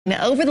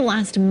Now, over the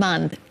last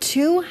month,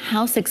 2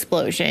 house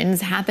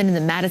explosions happened in the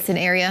Madison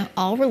area,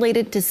 all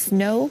related to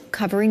snow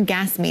covering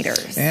gas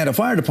meters. And a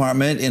fire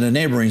department in a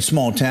neighboring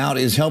small town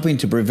is helping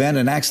to prevent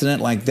an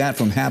accident like that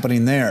from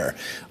happening there.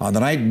 On the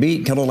Night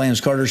Beat,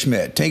 KELOLAND's Carter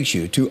Schmidt takes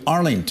you to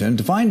Arlington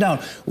to find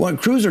out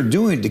what crews are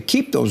doing to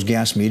keep those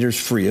gas meters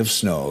free of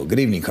snow. Good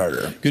evening,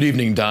 Carter. Good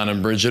evening, Don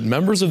and Bridget.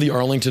 Members of the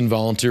Arlington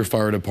Volunteer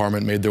Fire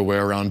Department made their way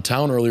around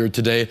town earlier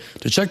today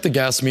to check the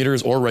gas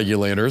meters or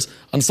regulators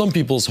on some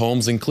people's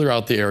homes and clear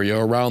out the area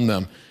around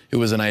them. It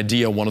was an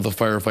idea one of the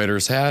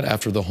firefighters had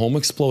after the home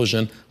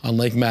explosion on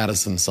Lake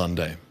Madison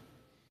Sunday.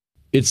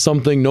 It's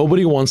something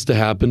nobody wants to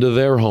happen to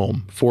their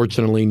home.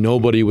 Fortunately,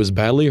 nobody was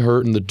badly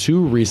hurt in the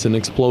 2 recent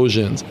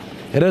explosions.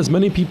 It has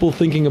many people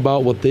thinking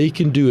about what they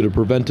can do to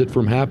prevent it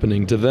from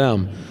happening to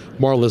them.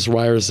 Marlis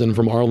Ryerson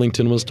from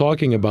Arlington was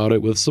talking about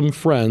it with some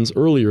friends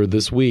earlier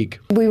this week.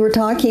 We were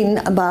talking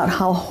about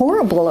how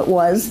horrible it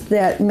was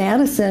that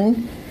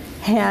Madison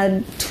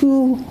had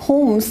 2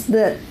 homes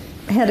that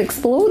had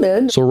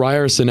exploded. So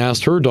Ryerson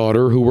asked her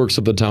daughter, who works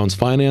at the town's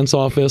finance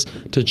office,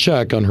 to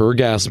check on her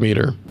gas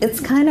meter. It's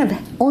kind of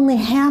only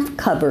half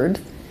covered,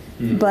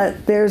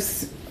 but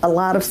there's a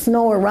lot of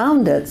snow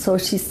around it. So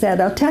she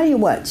said, I'll tell you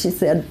what, she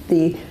said,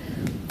 the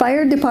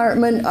fire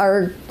department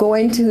are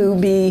going to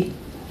be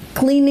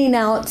cleaning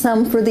out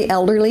some for the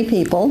elderly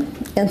people.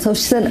 And so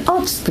she said,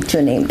 I'll just put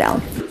your name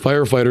down.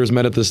 Firefighters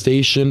met at the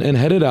station and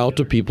headed out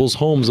to people's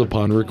homes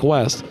upon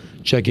request,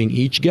 checking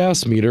each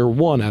gas meter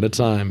one at a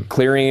time.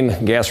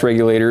 Clearing gas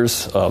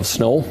regulators of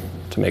snow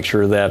to make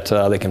sure that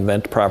they can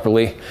vent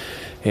properly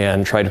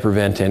and try to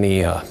prevent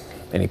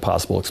any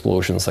possible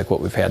explosions like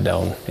what we've had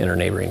down in our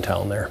neighboring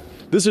town there.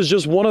 This is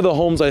just one of the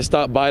homes I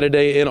stopped by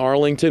today in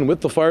Arlington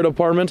with the fire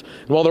department.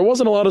 And while there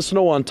wasn't a lot of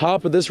snow on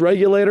top of this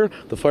regulator,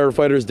 the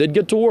firefighters did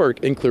get to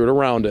work and cleared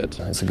around it.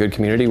 It's a good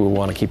community. We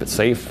want to keep it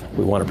safe.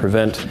 We want to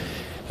prevent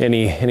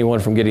anyone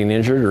from getting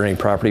injured or any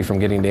property from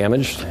getting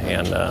damaged,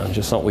 and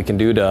just something we can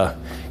do to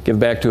give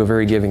back to a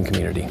very giving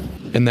community.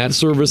 And that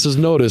service is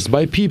noticed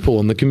by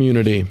people in the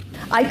community.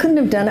 I couldn't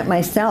have done it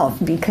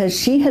myself because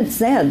she had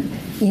said,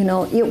 you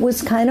know, it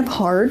was kind of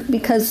hard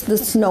because the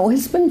snow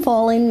has been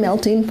falling,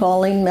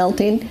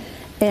 melting.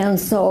 And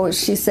so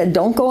she said,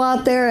 don't go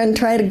out there and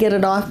try to get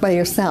it off by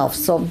yourself.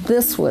 So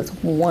this was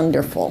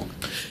wonderful.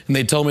 And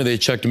they tell me they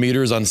checked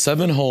meters on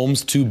 7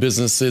 homes, 2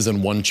 businesses,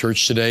 and 1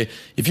 church today.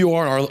 If you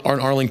are an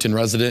Arlington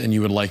resident and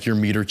you would like your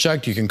meter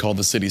checked, you can call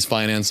the city's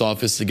finance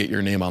office to get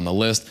your name on the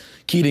list.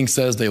 Keating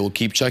says they will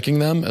keep checking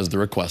them as the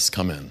requests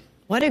come in.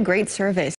 What a great service.